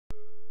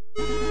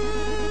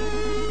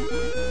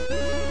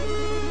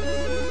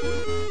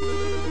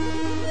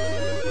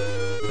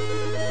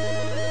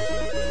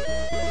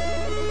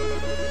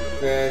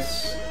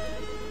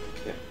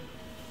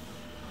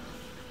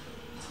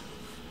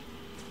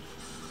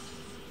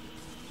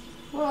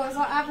Whoa, it's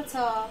like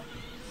Avatar.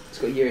 It's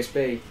got a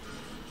USB.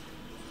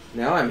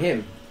 Now I'm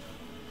him.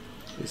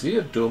 Is he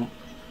a dump?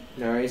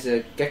 No, he's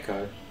a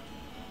gecko.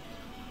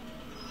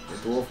 A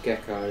dwarf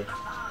gecko.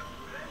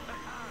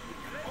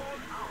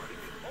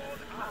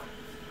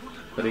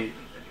 But he...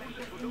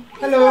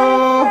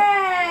 Hello!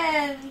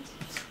 Friend!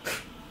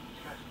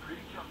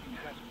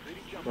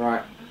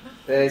 Right.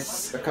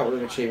 There's a couple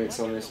of achievements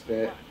on this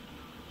bit.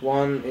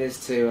 One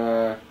is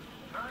to,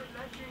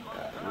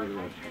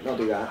 not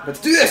do that, but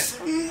to do this!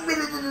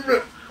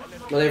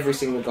 Not every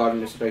single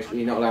garden is basically,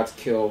 you're not allowed to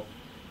kill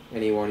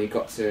anyone, you've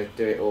got to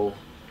do it all,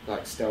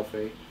 like,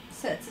 stealthy.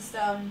 Set to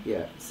stone.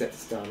 Yeah, set to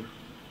stun.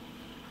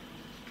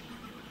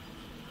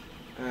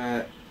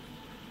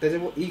 There's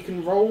a, you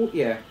can roll,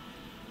 yeah.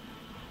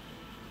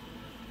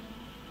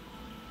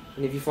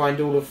 And if you find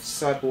all of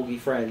cyborgy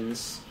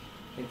friends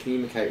and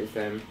communicate with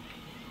them, you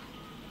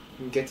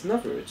can get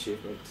another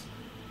achievement.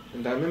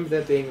 And I remember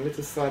there being a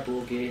little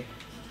cyborgy,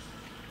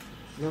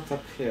 not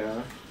up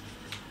here,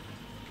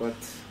 but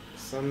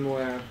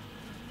somewhere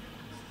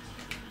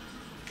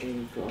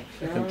in up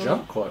They here. can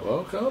jump quite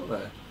well, can't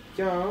they?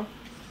 Yeah.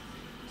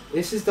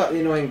 This is like the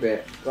annoying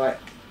bit. Like,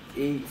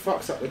 he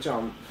fucks up the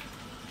jump.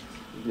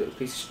 You little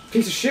piece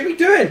of shit, what are you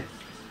doing?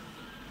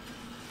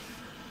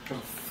 Oh,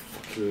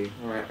 fuck you.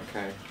 Alright,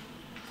 okay.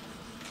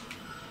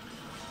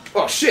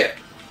 Oh, shit!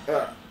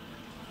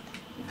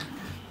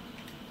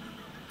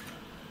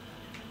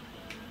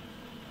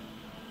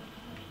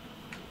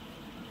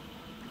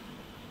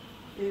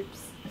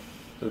 Oops.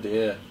 Oh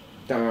dear.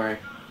 Don't worry.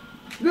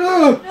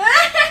 No!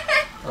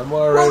 I'm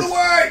worried. Roll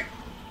away!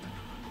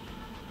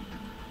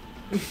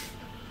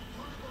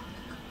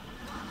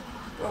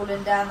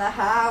 Rolling down the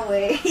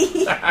highway.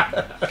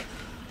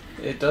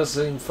 It does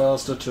seem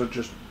faster to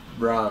just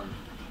run.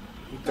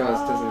 It does,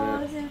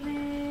 doesn't it?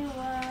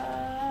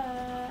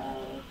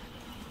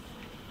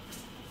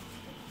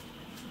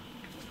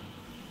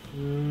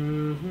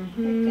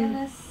 They're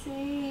gonna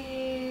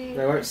see.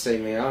 They won't see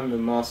me, I'm the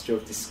master of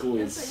That's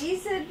disguise. what you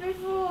said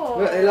before.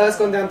 Look, Eli's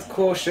gone down to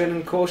caution,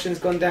 and caution's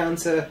gone down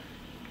to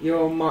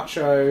your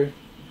macho.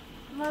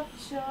 Macho,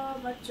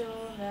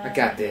 no. I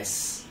got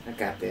this. I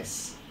got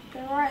this.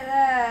 They're right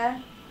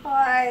there.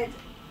 Hide.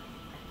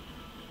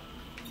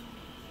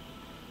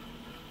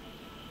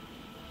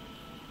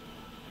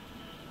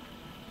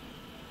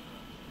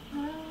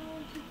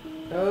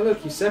 Oh,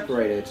 look, you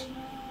separated.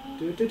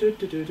 Do, do, do,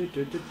 do, do, do,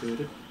 do, do,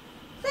 do.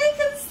 They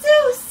can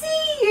still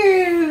see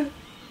you.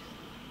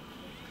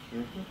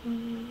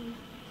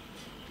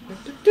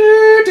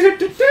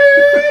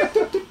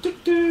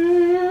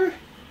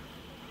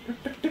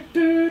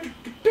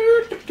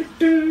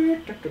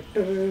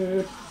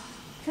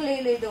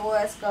 Clearly the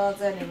worst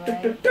guards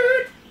anyway.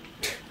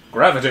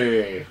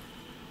 Gravity!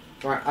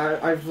 Right,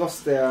 I've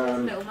lost the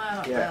Little man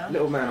up yeah, there.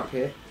 little man up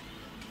here.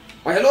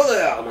 Oh, hello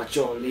there,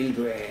 macho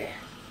libre.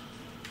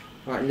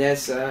 Right, and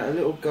there's a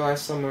little guy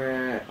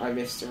somewhere I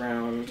missed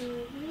around.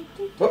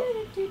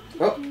 Oh,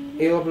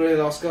 he'll probably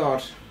the last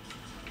guard.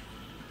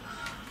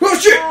 Oh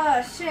shit!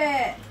 Oh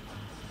shit!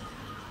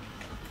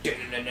 Do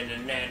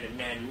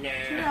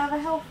you have a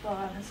health bar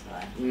on this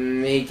guy?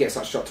 He gets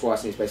that shot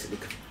twice and he's basically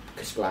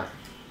splat.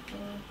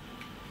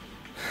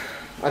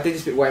 I did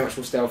this bit way much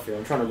more stealthy.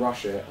 I'm trying to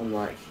rush it. I'm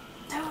like,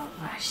 Don't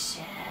rush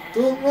it.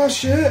 don't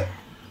rush it!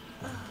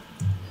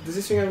 Does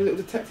this thing have a little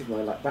detective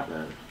mode like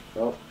Batman?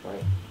 Oh,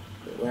 wait.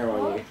 Where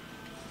are you?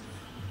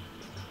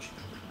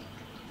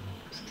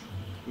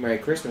 Merry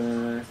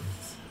Christmas.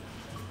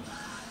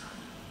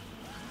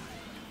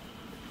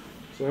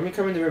 So when we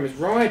come in the room as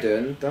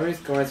Raiden, those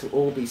guys will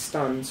all be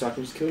stunned so I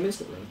can just kill them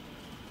instantly.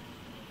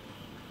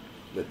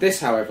 But this,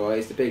 however,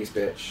 is the biggest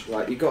bitch.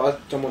 Like, you gotta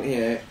jump on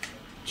here,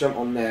 jump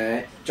on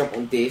there, jump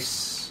on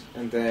this,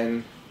 and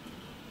then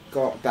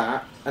got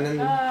that, and then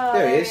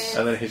there he is.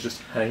 And then he's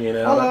just hanging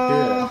out Hello.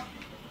 up here.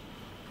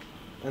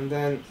 And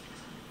then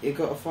you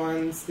gotta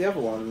find the other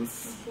ones.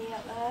 Is he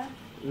up there?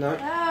 No.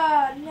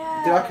 Oh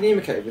no! Did I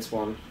communicate with this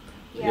one?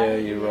 Yeah,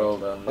 you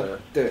rolled on I'll there.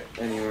 do it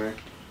anyway.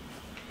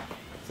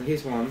 So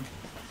here's one.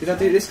 Did I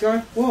do this guy?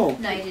 Whoa!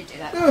 No, you did do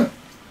that.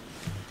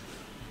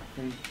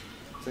 And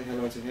say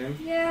hello to him.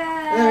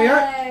 Yeah.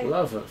 There we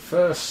Love at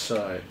first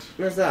sight.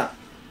 Where's that?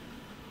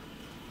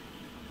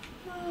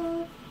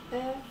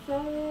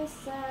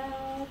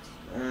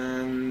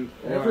 And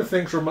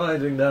Everything's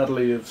reminding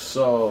Natalie of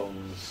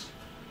songs.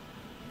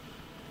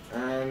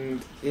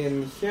 And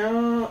in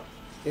here,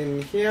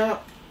 in here,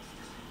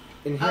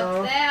 in here.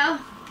 Up there.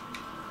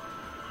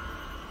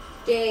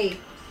 D.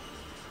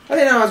 I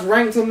didn't know I was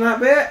ranked on that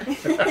bit.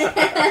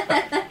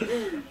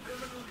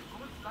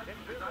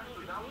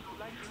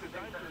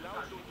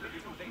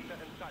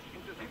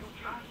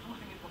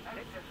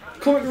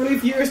 Comic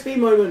relief USB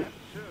moment.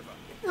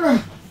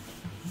 That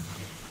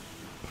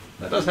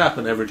does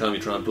happen every time you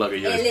try and plug a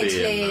USB It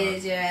literally in.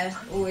 is, yeah.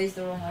 Always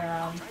the wrong way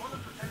around.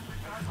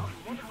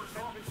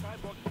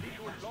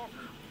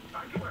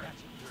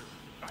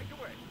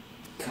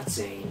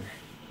 Cutscene.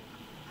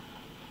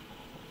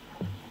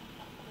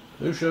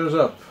 Who shows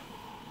up?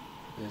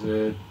 Is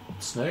it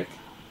Snake?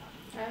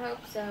 I hope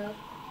so.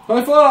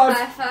 High five!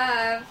 High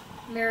five.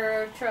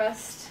 Mirror of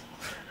trust.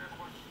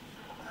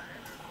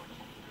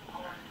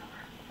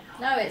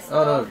 No, it's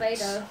Darth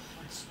Vader.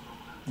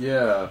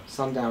 Yeah.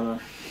 Sundowner.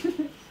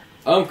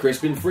 I'm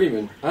Crispin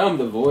Freeman. I'm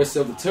the voice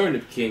of the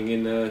Turnip King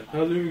in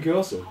Halloween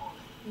Castle.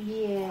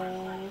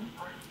 Yeah.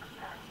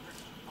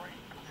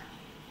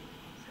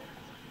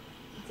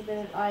 It's a bit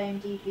of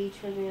IMDb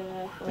trivia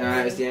there.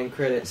 No, it was the end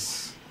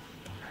credits.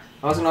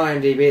 I was on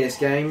IMDb this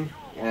game,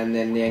 and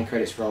then the end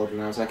credits rolled,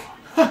 and I was like,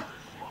 ha!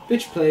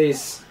 Bitch,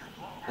 please!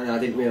 And then I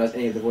didn't realise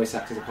any of the voice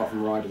actors apart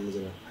from Raiden was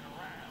in it.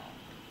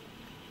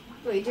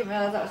 But you didn't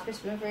realise that was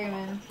Crispin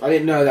Freeman? I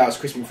didn't know that was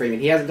Crispin Freeman.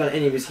 He hasn't done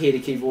any of his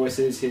Hideki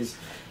voices, his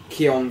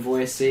Keon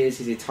voices,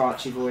 his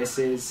Itachi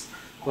voices.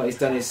 What he's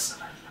done is,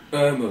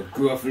 I'm a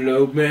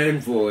Gruffalo man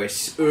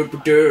voice,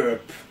 derp.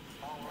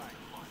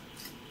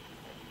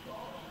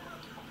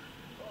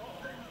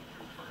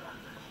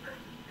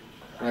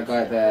 That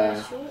guy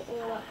there. Short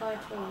or that guy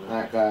tall?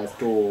 That guy's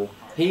tall.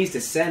 He's the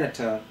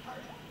senator.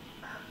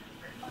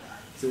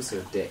 He's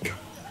also a dick.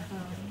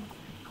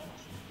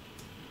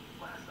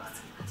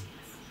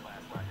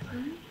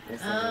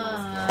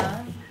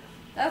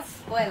 That's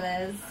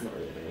spoilers. Not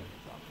really.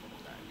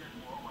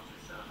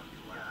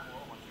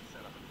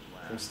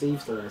 From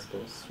Steve's the last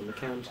boss, from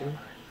accounting.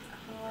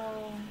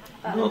 Oh,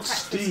 Not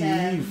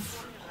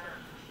Steve.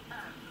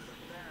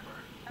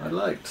 I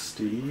liked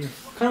Steve.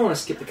 I kind of want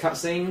to skip the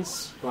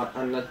cutscenes, but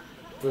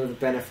for the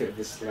benefit of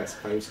this Let's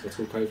Play, we'll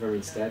talk over them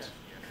instead.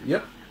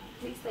 Yep.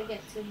 At least they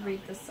get to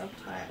read the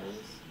subtitles.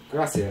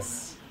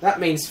 Gracias. That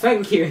means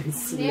thank you in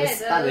Spanish.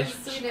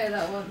 We know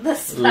that one. The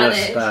Spanish.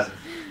 Less bad.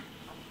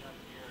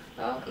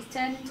 Oh, he's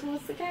turning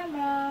towards the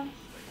camera.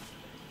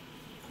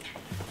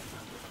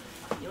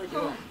 I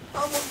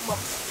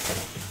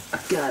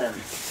got him.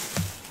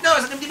 No,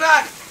 it's an empty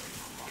bag!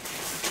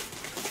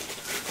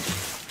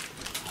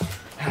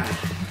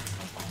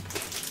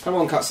 Come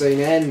on, cutscene,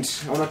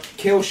 end. I want to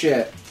kill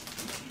shit.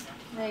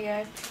 There you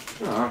go.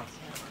 Ah.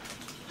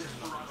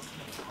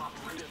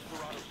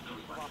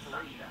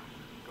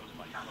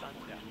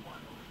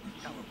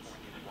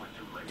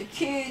 The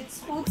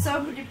kids. Would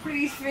somebody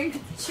please think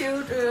of the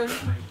children?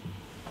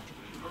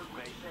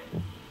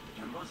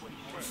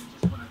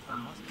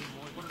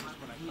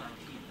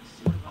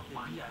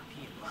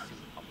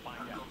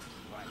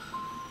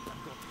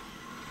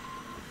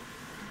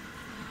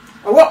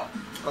 Oh, what?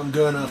 I'm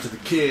going after the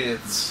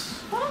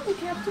kids. Oh, the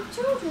captive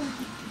children.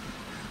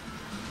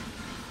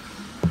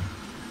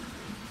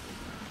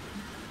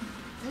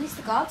 At least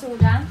the guards are all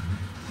down.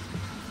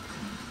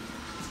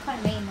 It's kind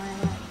of mean, though.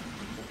 Like,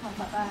 it's not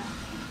like that.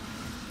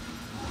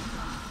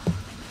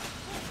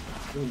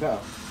 Even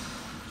better.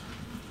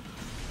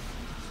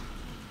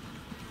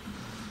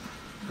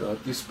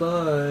 Got your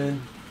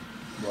spine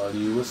while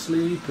you were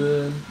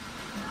sleeping.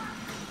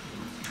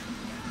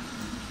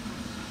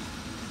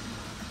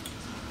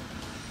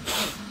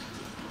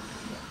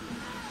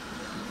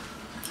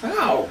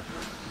 Ow!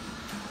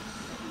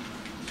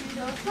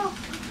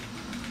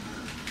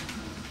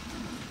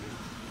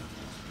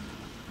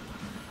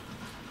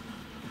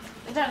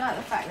 I don't like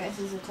the fact that this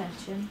is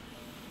attention.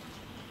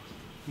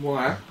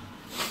 Why?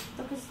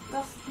 Because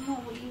that's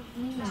not what you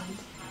need.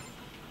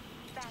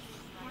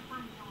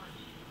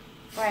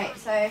 Right,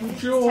 so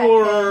who's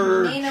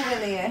George. attacking? Nina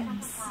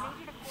Williams.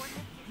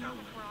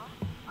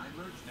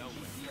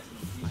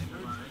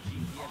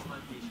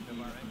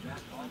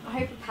 I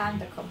hope a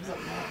panda comes up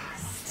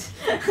next.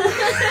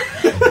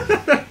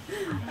 I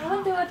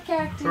wonder what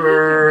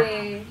character he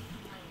could be.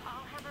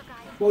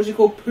 What was he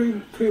called?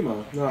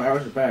 Puma? No, that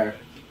was a bear.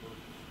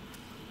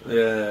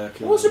 Yeah.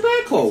 What's the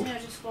bear called? Isn't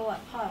it just called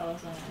like Pile or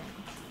something?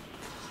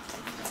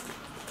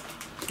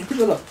 People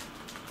look.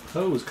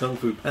 Oh, it was Kung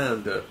Fu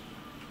Panda.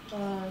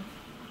 Well,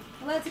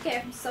 I'd like to get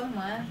it from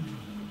somewhere.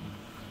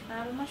 Can I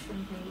have a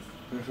mushroom, please?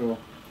 For sure.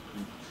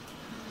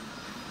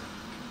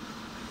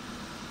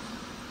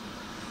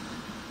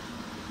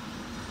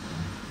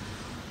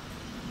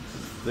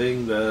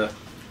 Thing there.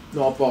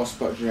 Not a boss,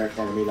 but generic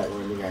enemy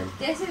later in the game.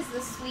 This is the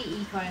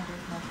sweetie kind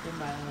of mushroom,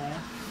 by the way.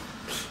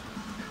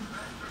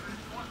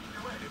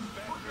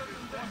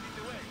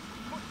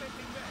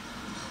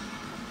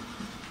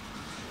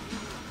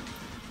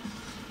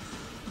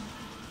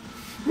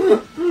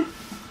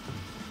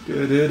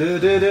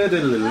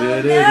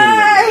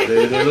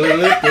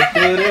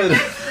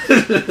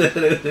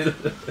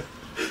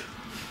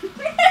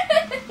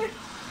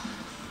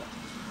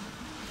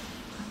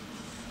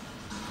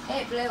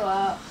 It blew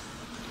up.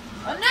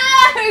 Oh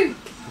no!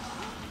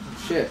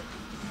 Shit.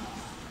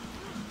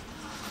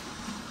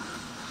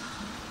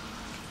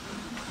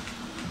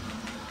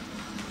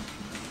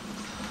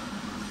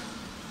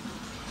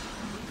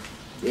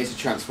 It's a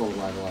transformer,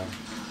 by the way.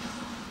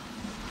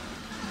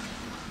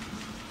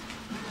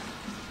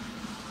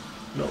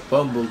 Not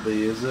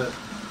Bumblebee, is it?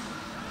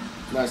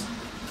 No, it's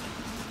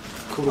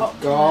called Oh,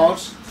 a guard.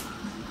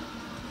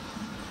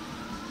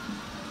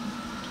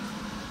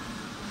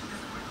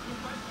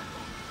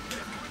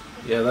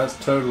 Yeah, that's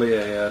totally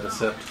a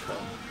Decepticon.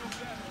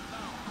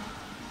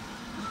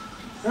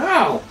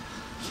 Ow!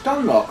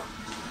 Stunlock.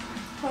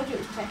 Told you it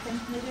was Tekken.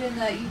 They're doing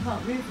that you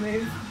can't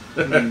move.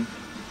 Mm.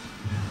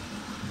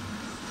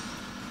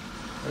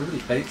 Everybody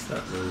hates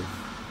that move.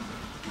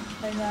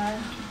 I know.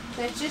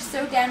 But it's just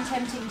so damn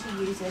tempting to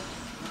use it.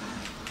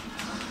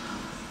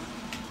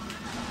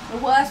 The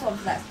worst one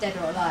for that's Dead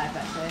or Alive,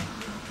 actually.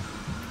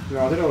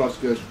 No, they don't look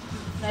good.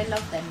 I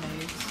love them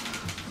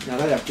moves. No,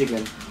 they have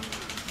jiggling.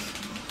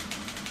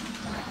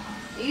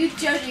 Are you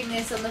judging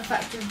this on the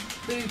fact of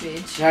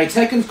boobage? Yeah,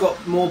 Tekken's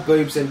got more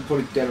boobs than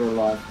probably Dead or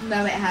Alive.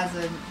 No, it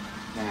hasn't.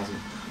 It hasn't.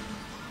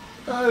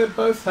 Oh, they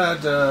both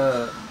had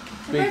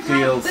They big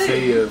both had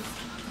DLC of.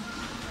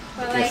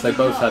 But Yes, they do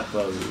both not- had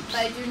boobs.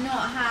 They do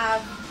not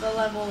have the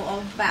level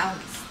of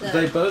bounce that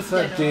They both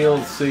had Dead or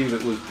Alive. DLC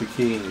that was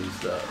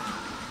bikinis,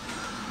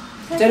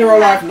 though. Dead or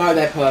Alive know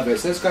they're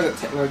perverts. Those guys at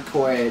Techno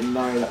Koi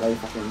know that they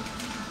fucking...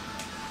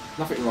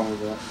 Nothing wrong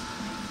with that.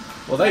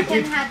 Well, they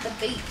Tekken did. had the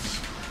beach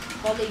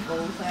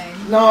volleyball thing.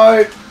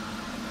 No!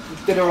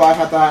 Dead or Alive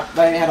had that.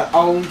 They had an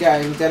own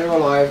game, Dead or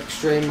Alive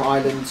Extreme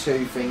Island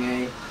 2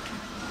 thingy.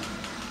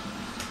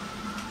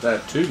 They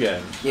had 2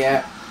 games.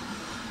 Yeah.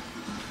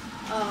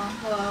 Oh,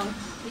 well,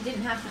 you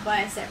didn't have to buy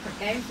a separate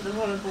game for the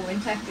volleyball in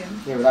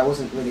Tekken. Yeah, but that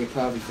wasn't really a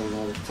pervy thing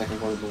though, with Tekken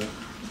Volleyball. You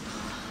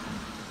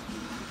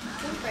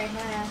have great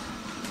hair.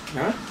 Huh?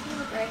 You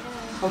have great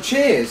hair. Oh,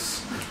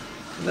 cheers!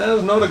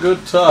 Now's not a good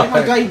Made time.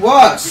 my day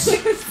worse!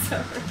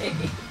 Sorry.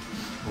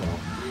 Well,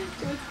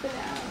 Do it spit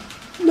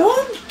out. no,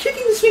 I'm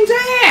kicking this thing's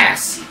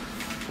ass!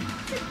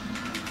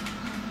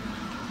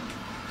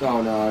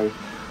 Oh no.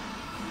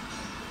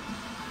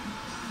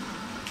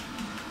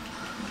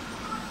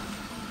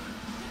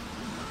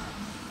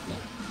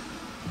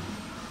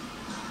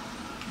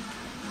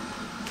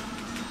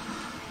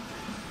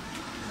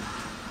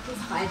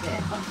 Just hide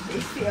it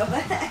underneath the other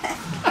hair.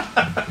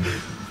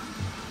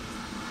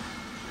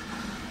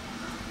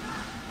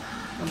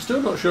 I'm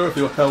still not sure if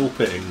you're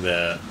helping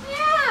there.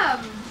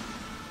 Yeah.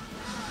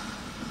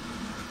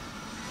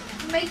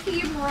 Making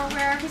you more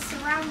aware of his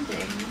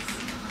surroundings.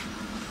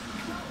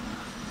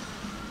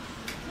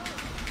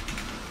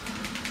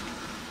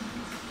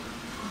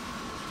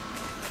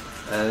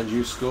 And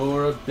you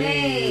score a B.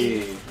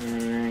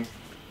 Hey.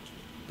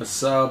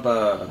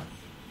 Basaba.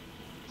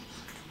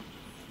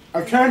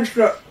 I changed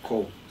it.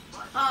 Cool.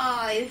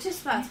 Oh, you were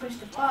just about to push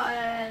the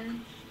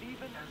button.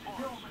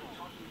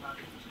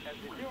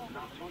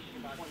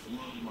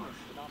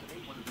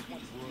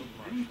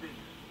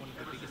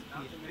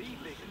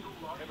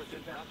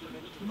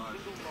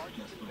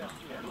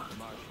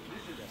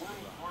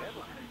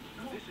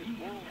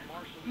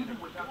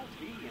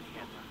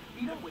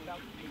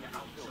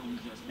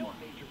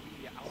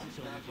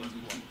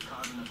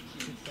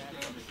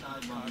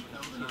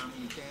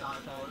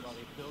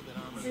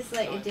 It's just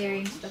like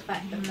adhering to the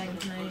fact that men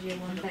can only do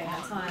one thing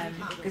at a time.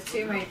 Because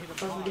two may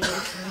probably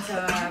listen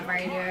to a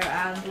radio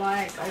and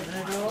like open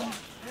a door.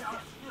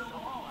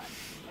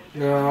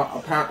 No,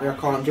 apparently I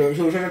can't do it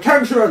until it's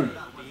attention!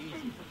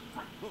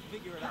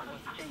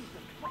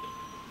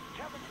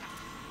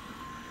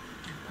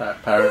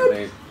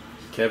 Apparently,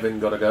 Kevin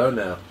gotta go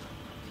now.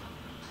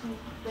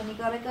 When you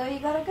gotta go, you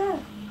gotta go.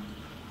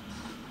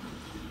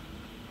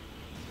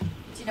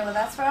 Do you know where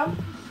that's from?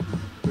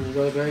 You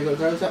gotta go,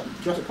 is that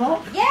Jurassic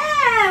Park?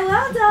 Yeah,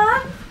 well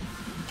done.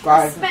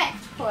 Guy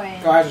Respect point.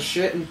 has a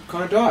shit and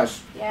kind of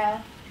dies.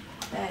 Yeah,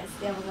 that's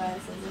the other guy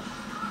that says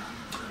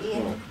it.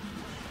 Ian.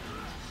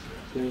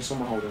 There's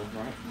someone holding him,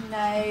 right?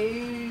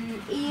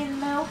 No, Ian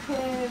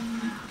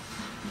Malcolm.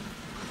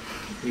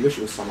 You wish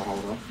it was Summer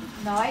Holder.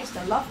 No, I used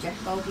to love Jeff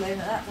Goldblum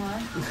at that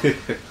time.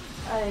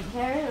 I didn't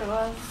care who it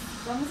was,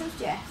 as long as it was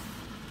Jeff.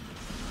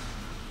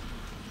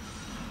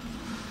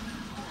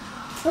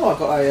 Oh, I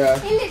got a.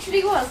 He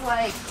literally was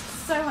like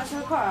so much of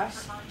a crush.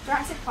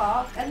 Jurassic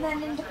Park and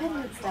then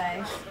Independence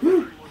Day.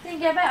 Didn't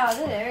get better,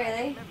 did it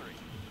really?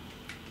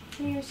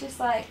 He was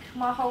just like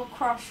my whole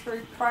crush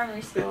through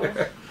primary school.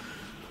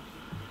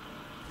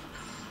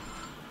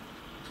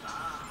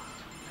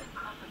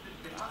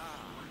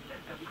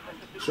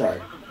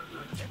 Sorry.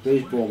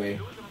 Please bore me.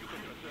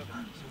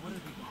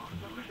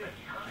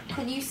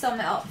 Can you sum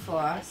it up for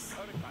us?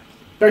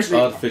 Basically,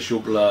 Artificial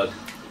blood.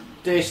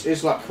 this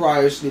is like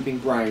cryo sleeping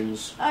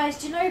brains. Oh,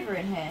 is Genova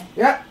in here?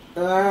 Yep,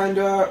 and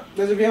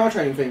there's a VR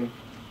training thing.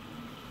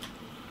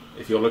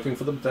 If you're looking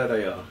for them, there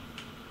they are.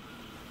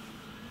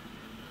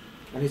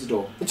 And here's the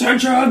door.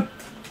 Attention!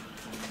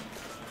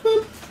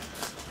 Boop.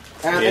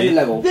 And end the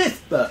level. This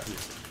button.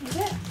 Is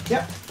it?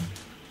 Yep.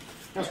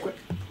 That was quick.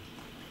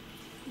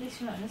 At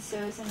least we're not in the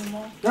sewers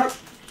anymore. Nope.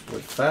 We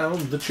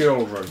found the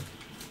children.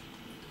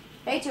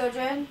 Hey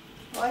children,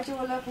 why do you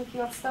all look like you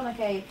have stomach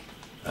ache?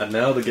 And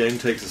now the game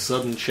takes a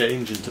sudden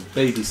change into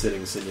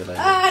babysitting simulator.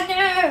 Ah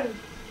no!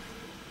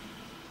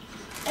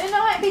 And I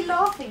might be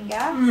laughing,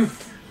 Gaz.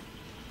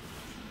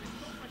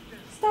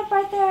 Stop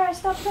right there,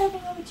 stop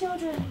filming all the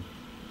children.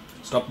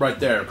 Stop right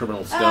there,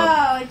 criminal scum.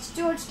 Oh, it's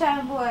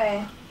Georgetown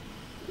boy.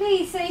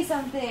 Please say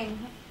something.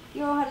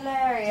 You're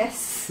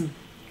hilarious.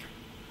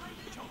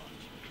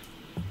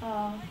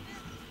 Oh.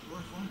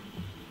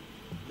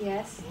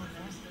 Yes.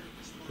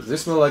 Does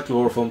this smell like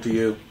chloroform to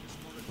you?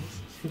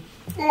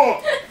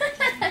 Oh.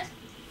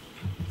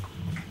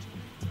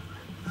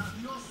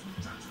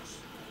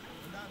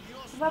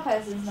 The other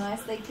person's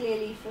nice. They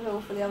clearly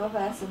feel for the other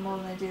person more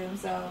than they do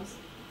themselves.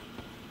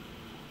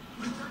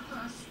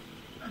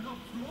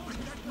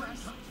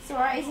 It's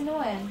alright, he's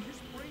annoying.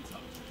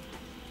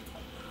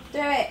 Do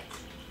it.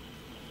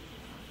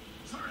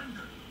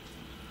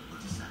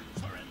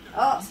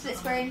 Oh, split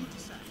screen.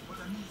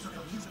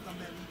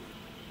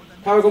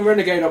 Paragon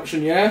Renegade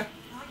option, yeah?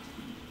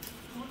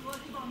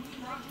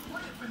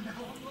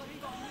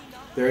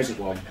 There isn't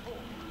one.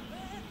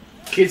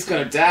 Kid's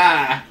gonna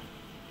die.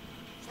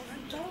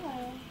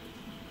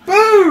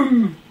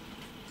 Boom!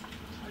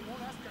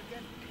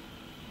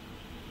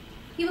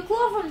 You a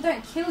claw of them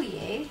don't kill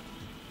you.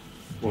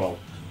 Well,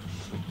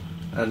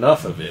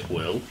 enough of it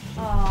will.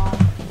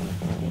 Oh,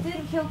 it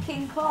didn't kill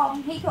King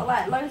Kong. He got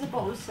like loads of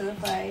bottles to the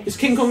face. Is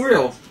King Kong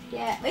real?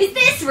 Yeah. Is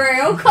this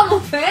real? Come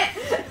off it.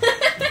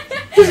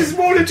 This is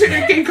more legit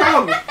than King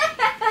Kong!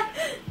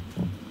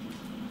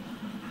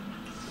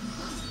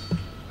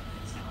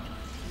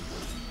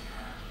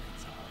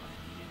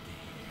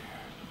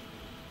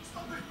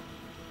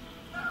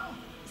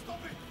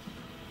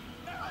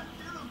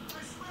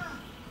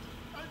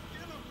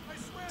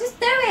 Just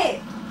do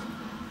it.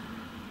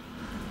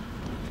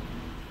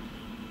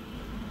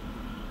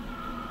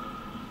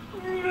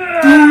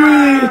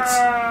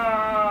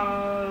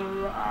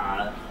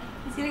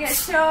 He's gonna get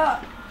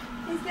shot.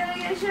 He's gonna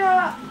get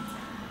shot.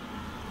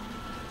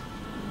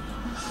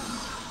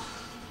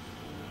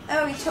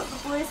 Oh, he chopped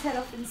the boy's head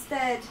off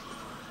instead.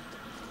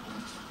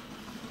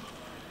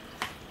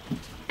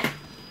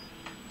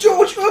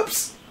 George,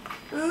 oops!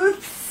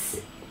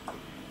 Oops.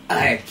 I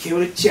have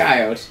killed a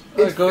child.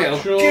 I It got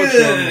felt George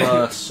good. on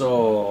my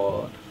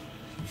sword.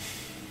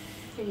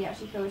 Did he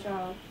actually kill a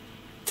child?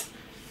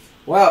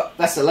 Well,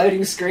 that's a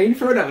loading screen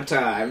for another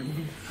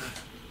time.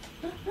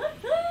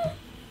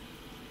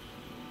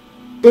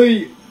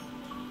 B.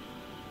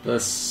 The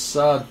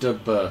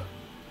Sadaba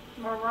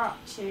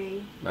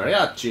Mariachi.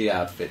 mariachi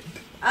outfit.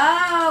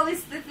 Oh,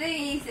 it's the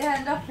thing he's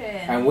turned up in.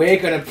 And we're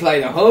gonna play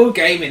the whole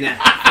game in that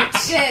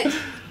outfit.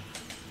 Good.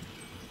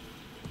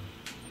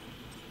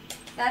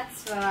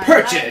 That's what I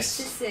Purchase.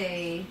 like to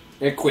see.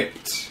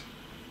 Equipped.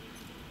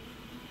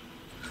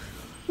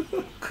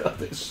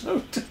 God, it's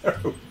so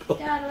terrible.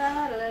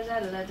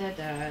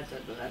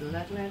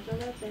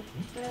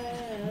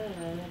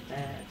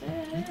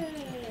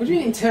 What do you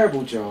mean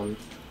terrible, John?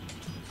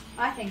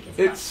 I think it's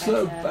It's much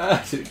so better.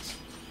 bad, it's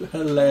Like,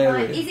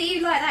 hilarious. is it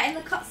you like that in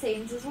the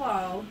cutscenes as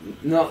well?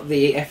 Not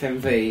the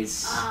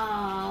FMVs.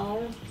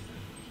 Oh,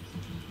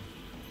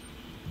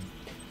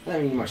 I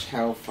don't need much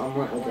health. I might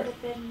that all would get.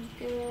 have been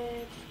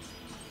good.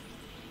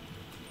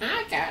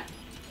 Okay.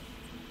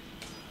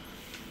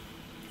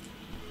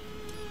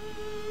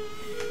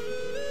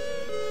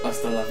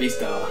 Hasta la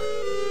vista.